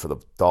tight end for the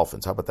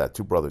Dolphins. How about that?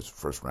 Two brothers,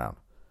 first round.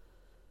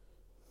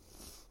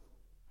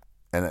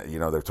 And,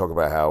 they're talking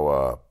about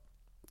how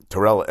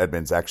Terrell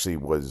Edmonds actually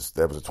was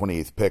a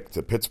 28th pick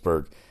to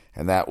Pittsburgh.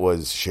 And that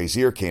was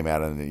Shazier came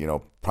out and,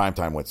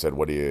 Primetime said,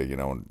 what do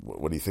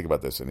you think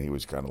about this? And he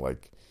was kind of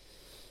like,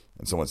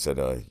 and someone said,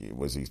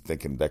 was he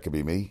thinking that could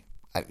be me?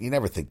 You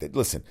never think that.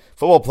 Listen,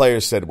 football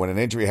players said when an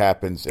injury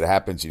happens, it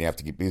happens, and you have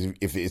to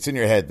if it's in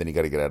your head, then you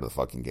got to get out of the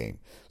fucking game.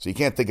 So you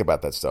can't think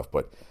about that stuff.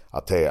 But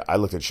I'll tell you, I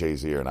looked at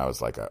Shazier and I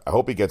was like, I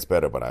hope he gets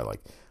better, but I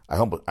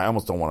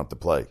almost don't want him to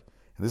play. And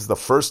this is the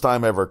first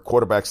time ever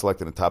quarterback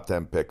selected in top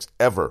 10 picks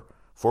ever.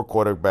 4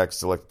 quarterbacks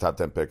selected top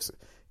 10 picks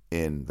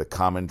in the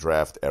common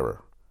draft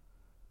era.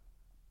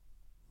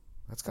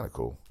 That's kind of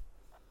cool.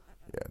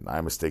 Yeah,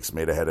 9 mistakes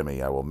made ahead of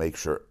me. I will make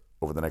sure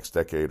over the next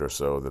decade or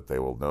so that they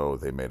will know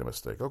they made a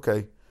mistake. Okay.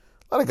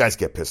 A lot of guys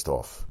get pissed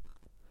off.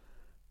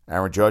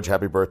 Aaron Judge,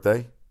 happy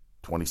birthday.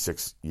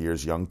 26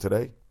 years young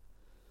today.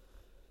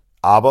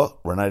 ABBA,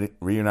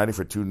 reuniting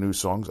for 2 new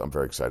songs. I'm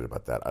very excited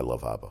about that. I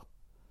love ABBA.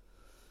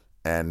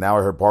 And now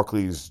I heard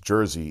Barkley's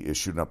jersey is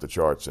shooting up the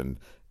charts. And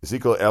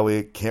Ezekiel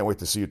Elliott, can't wait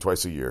to see you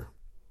twice a year.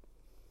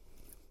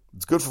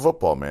 It's good for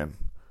football, man.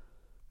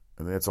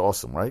 I mean, it's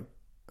awesome, right?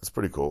 It's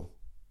pretty cool.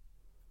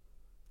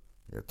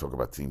 Yeah, talk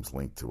about teams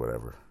linked to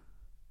whatever.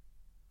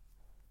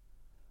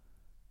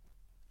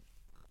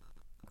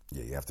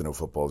 Yeah, you have to know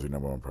football is your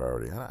number one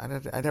priority.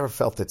 I never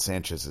felt that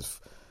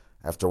Sanchez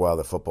after a while,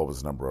 that football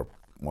was number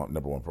one.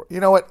 You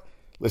know what?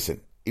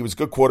 Listen, he was a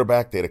good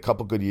quarterback. They had a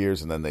couple good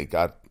years, and then they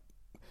got.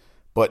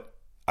 But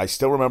I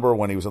still remember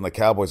when he was on the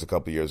Cowboys a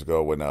couple of years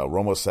ago when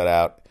Romo set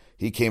out.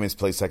 He came in to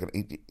play second.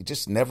 He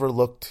just never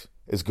looked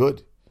as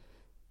good.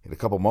 He had a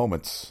couple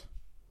moments.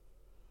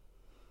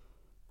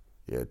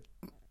 Yeah,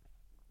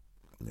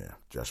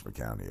 Josh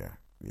McCown.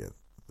 Yeah,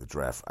 the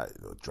draft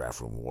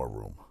room, war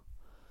room.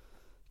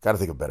 Got to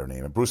think of a better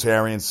name. And Bruce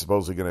Arians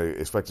supposedly going to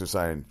expect to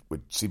sign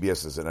with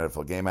CBS as an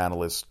NFL game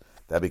analyst.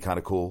 That'd be kind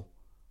of cool.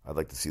 I'd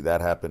like to see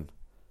that happen.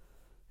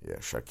 Yeah,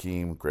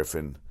 Shaquem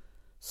Griffin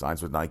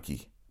signs with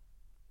Nike.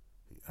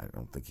 I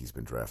don't think he's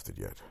been drafted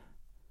yet.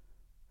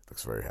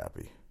 Looks very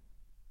happy.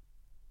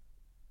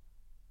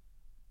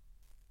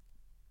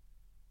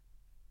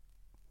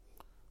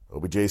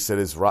 OBJ said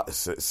his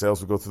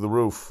sales will go through the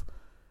roof.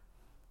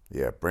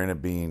 Yeah, Brandon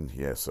Beane.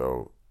 Yeah,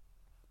 so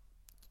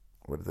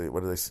what did they?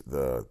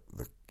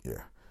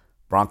 Yeah,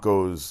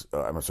 Bills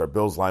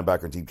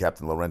linebacker and team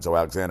captain Lorenzo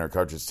Alexander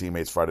encouraged his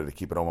teammates Friday to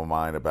keep an open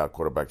mind about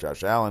quarterback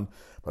Josh Allen,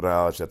 but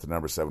acknowledged that the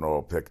number 7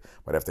 overall pick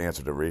might have to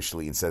answer to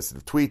racially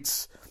insensitive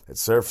tweets that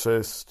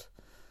surfaced.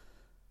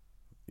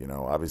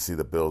 Obviously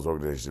the Bills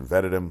organization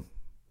vetted him.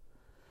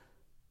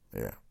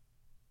 Yeah.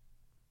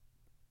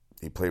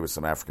 He played with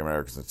some African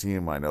Americans on the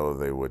team. I know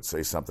they would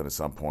say something at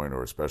some point,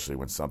 or especially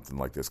when something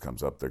like this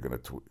comes up, they're going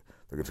to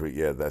tweet,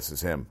 yeah, this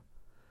is him.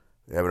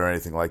 They haven't heard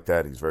anything like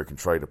that. He's very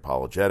contrite,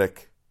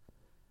 apologetic,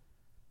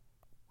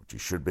 which he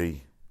should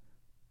be.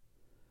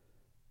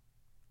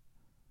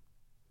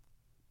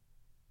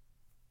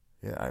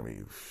 Yeah, I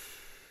mean,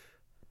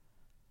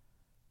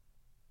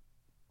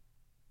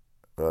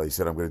 he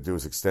said, I'm going to do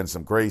is extend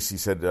some grace. He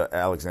said,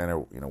 Alexander,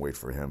 wait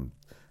for him,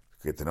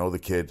 get to know the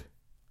kid.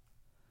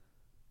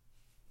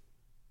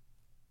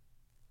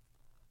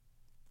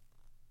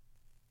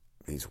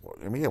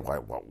 Why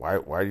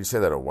do you say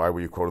that? Or why were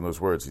you quoting those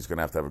words? He's going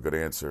to have a good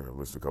answer. I've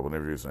listened to a couple of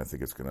interviews, and I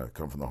think it's going to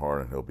come from the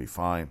heart, and he'll be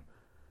fine.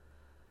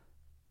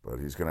 But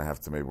he's going to have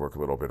to maybe work a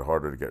little bit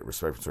harder to get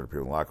respect from certain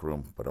people in the locker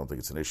room. But I don't think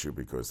it's an issue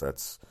because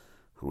that's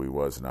who he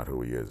was and not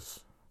who he is.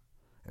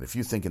 And if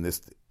you think in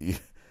this...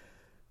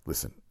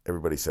 listen,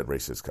 everybody said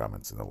racist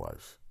comments in their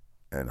lives.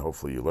 And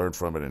hopefully you learn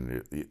from it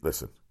and you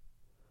listen.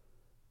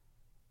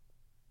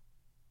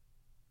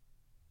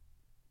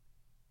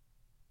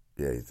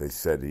 Yeah, they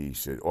said he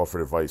should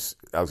offer advice.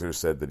 Alexander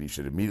said that he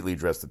should immediately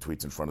address the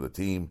tweets in front of the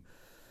team.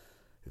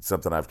 It's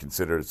something I've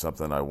considered. It's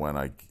something when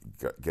I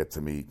get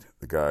to meet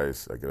the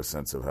guys, I get a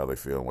sense of how they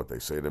feel and what they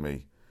say to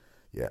me.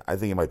 Yeah, I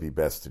think it might be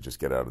best to just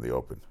get out of the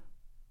open.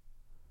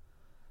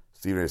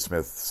 Stephen A.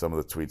 Smith, some of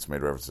the tweets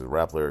made references to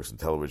rap lyrics and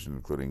television,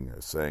 including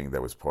a saying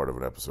that was part of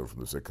an episode from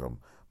the sitcom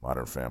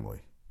Modern Family.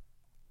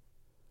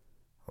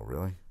 Oh,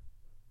 really?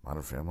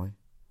 Modern Family?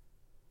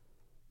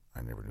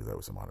 I never knew that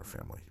was a Modern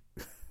Family.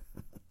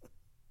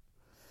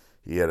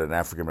 He had an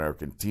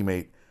African-American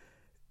teammate,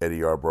 Eddie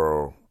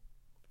Yarborough,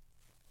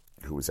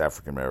 who was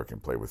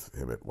African-American, played with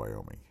him at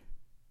Wyoming.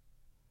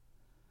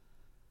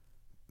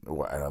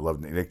 And I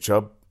love Nick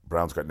Chubb.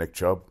 Browns got Nick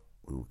Chubb,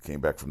 who came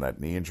back from that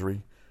knee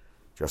injury.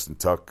 Justin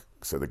Tuck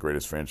said the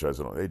greatest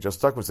franchise. Hey,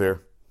 Justin Tuck was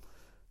there.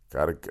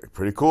 Got it.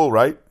 Pretty cool,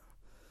 right?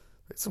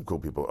 Some cool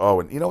people. Oh,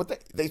 and you know what?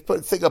 They put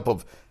a thing up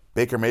of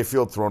Baker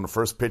Mayfield throwing the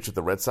first pitch at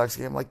the Red Sox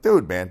game. I'm like,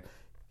 dude, man,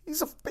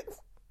 he's a...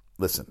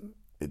 Listen...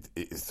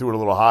 It threw it a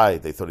little high.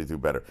 They thought he'd do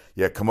better.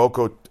 Yeah,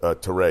 Kamoko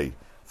Toure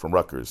from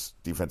Rutgers,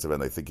 defensive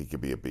end. They think he could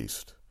be a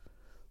beast.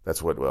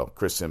 That's what. Well,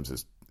 Chris Sims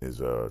is.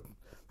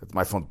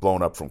 My phone's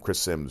blown up from Chris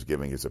Sims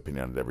giving his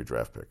opinion on every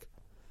draft pick.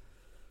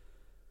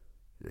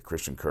 Yeah,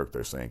 Christian Kirk,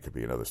 they're saying, could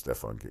be another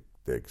Stephon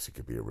Diggs. He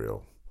could be a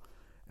real.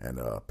 And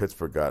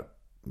Pittsburgh got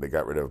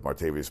rid of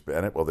Martavius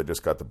Bennett. Well, they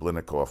just got the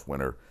Blinikoff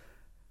winner,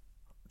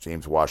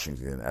 James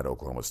Washington at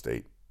Oklahoma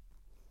State.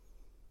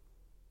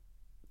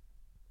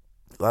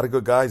 A lot of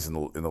good guys in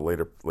the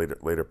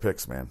later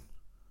picks, man.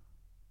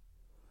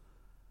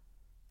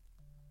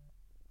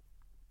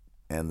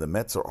 And the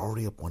Mets are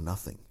already up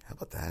 1-0. How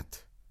about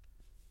that?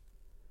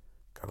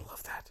 Gotta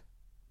love that.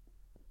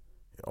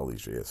 Yeah, all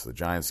these years. So the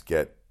Giants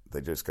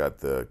they just got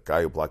the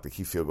guy who blocked the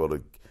key field goal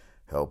to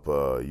help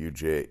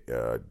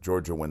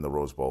Georgia win the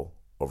Rose Bowl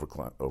over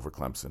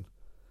Clemson.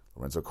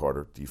 Lorenzo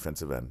Carter,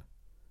 defensive end.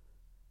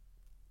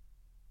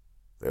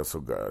 They also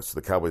got, so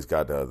the Cowboys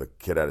got the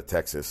kid out of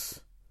Texas.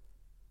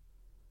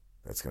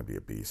 That's going to be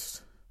a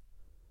beast.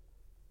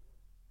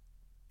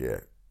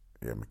 Yeah.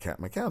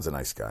 McCown's a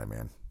nice guy,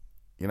 man.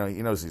 He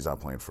knows he's not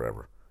playing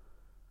forever.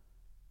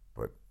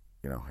 But,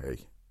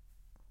 hey.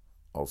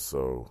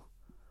 Also,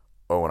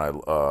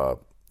 and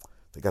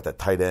they got that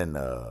tight end,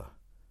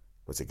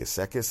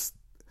 Gesicki?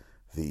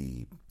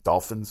 The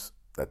Dolphins,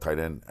 that tight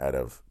end out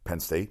of Penn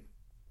State.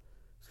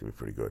 It's going to be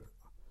pretty good.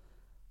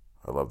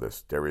 I love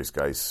this. Darius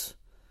Geis,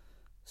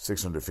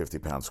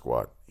 650-pound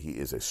squat. He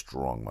is a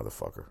strong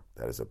motherfucker.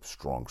 That is a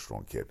strong,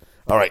 strong kid.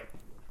 All right.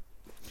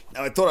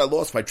 Now, I thought I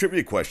lost my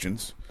trivia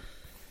questions.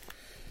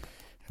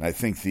 And I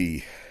think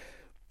I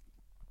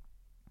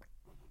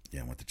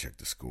want to check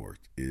the score.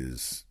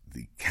 Is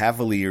the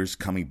Cavaliers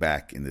coming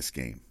back in this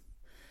game?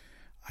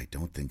 I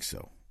don't think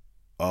so.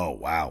 Oh,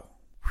 wow.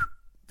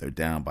 They're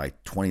down by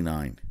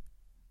 29.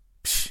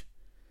 Psh,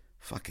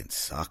 fucking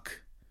suck.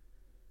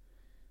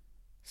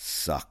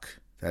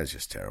 That is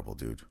just terrible,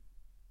 dude.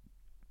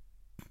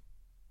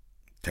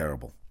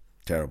 Terrible.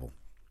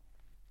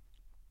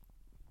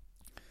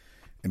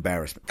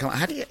 Embarrassment. Come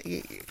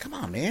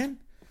on, man.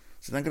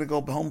 So they're not going to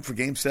go home for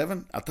Game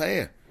 7? I'll tell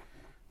you.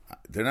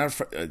 They're not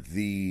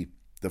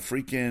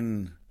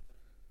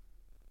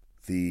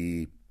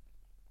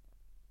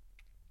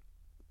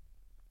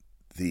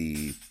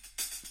the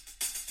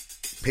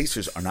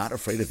Pacers are not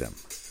afraid of them.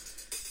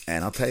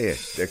 And I'll tell you,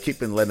 they're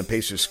letting the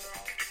Pacers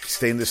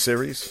stay in this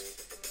series.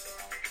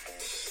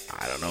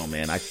 I don't know,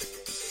 man. Man.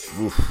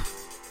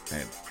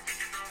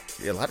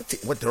 Yeah, a lot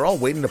of they're all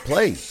waiting to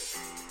play.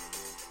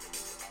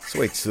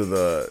 So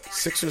the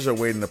Sixers are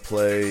waiting to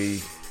play.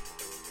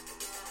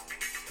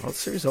 Oh, the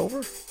series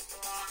over?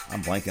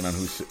 I'm blanking on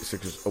who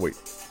Sixers. Oh wait,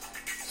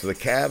 So the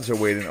Cavs are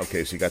waiting.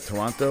 Okay, so you got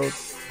Toronto,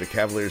 the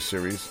Cavaliers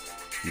series.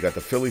 You got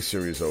the Philly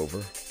series over.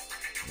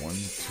 1, 2,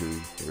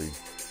 3.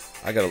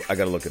 I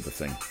gotta look at the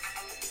thing.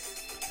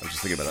 I was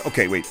just thinking about that.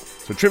 Okay, wait.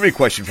 So trivia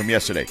question from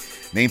yesterday.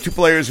 Name 2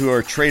 players who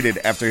are traded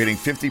after hitting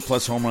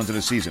 50-plus home runs in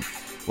a season.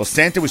 Well,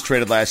 Stanton was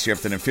traded last year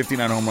after hitting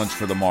 59 home runs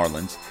for the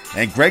Marlins.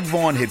 And Greg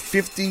Vaughn hit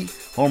 50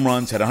 home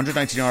runs, had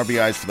 119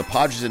 RBIs for the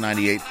Padres in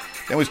 98.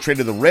 Then was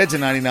traded to the Reds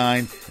in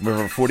 99 and went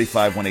for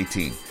 45,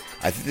 118.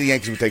 I think the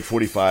Yankees would take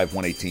 45,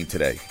 118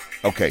 today.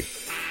 Okay,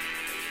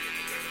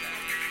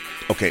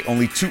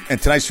 only 2,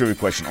 and tonight's trivia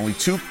question, only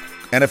 2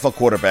 NFL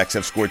quarterbacks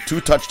have scored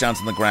 2 touchdowns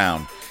on the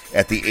ground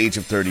at the age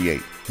of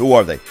 38. Who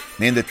are they?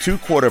 Name the 2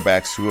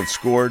 quarterbacks who have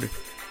scored,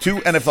 2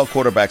 NFL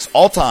quarterbacks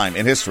all time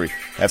in history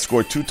have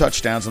scored 2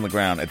 touchdowns on the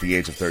ground at the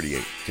age of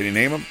 38. Can you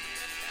name them?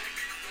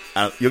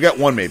 You'll get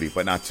 1 maybe,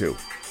 but not 2.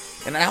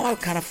 And now I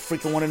kind of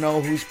freaking want to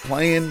know who's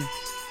playing.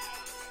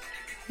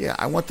 Yeah,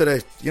 I wanted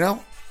to,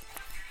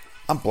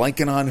 I'm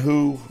blanking on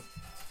who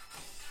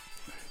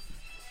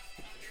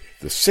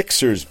the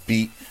Sixers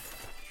beat.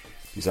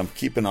 Because I'm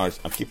keeping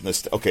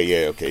this.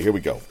 Okay, here we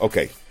go.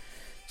 Okay,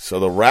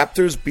 so the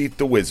Raptors beat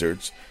the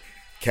Wizards.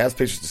 Cavs,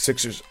 Pacers, the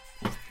Sixers.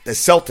 The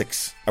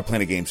Celtics are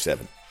playing a Game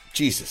 7.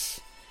 Jesus.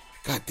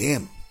 God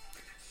damn.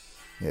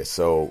 Yeah,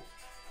 so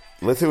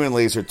Lithuanian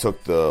Laser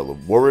took the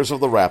Warriors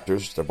over the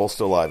Raptors. They're both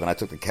still alive. And I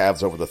took the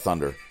Cavs over the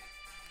Thunder.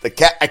 I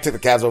took the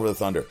Cavs over the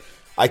Thunder.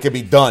 I could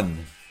be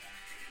done.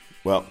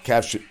 Well,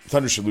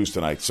 Thunder should lose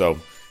tonight. So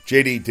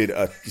JD did,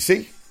 you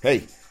see?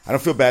 Hey, I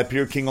don't feel bad.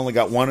 Peter King only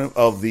got 1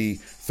 of the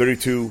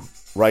 32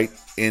 right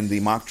in the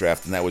mock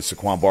draft, and that was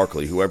Saquon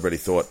Barkley, who everybody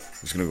thought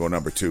was going to go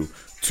number 2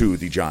 to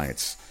the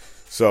Giants.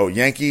 So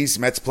Yankees,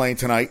 Mets playing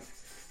tonight.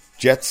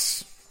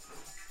 Jets,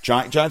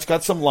 Giants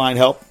got some line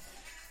help.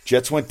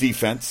 Jets went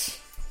defense.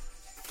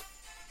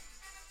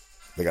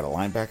 They got a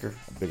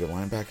bigger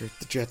linebacker,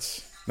 the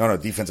Jets. No,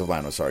 defensive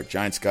line. I'm sorry.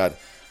 Giants got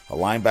a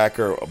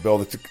linebacker,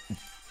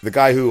 the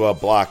guy who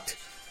blocked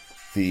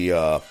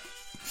the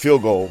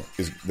field goal.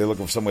 They're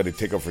looking for somebody to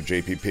take over for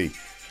JPP.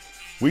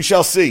 We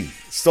shall see.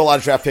 Still a lot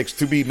of draft picks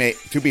to be made,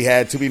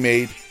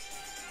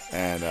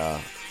 and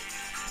I'm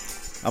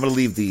going to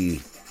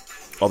leave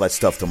all that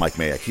stuff to Mike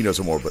Mayock. He knows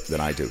more than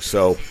I do.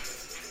 So,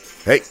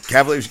 hey,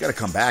 Cavaliers, you got to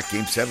come back.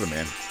 Game 7,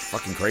 man.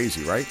 Fucking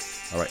crazy, right?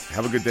 All right.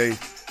 Have a good day.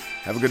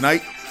 Have a good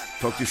night.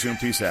 Talk to you soon.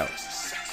 Peace out.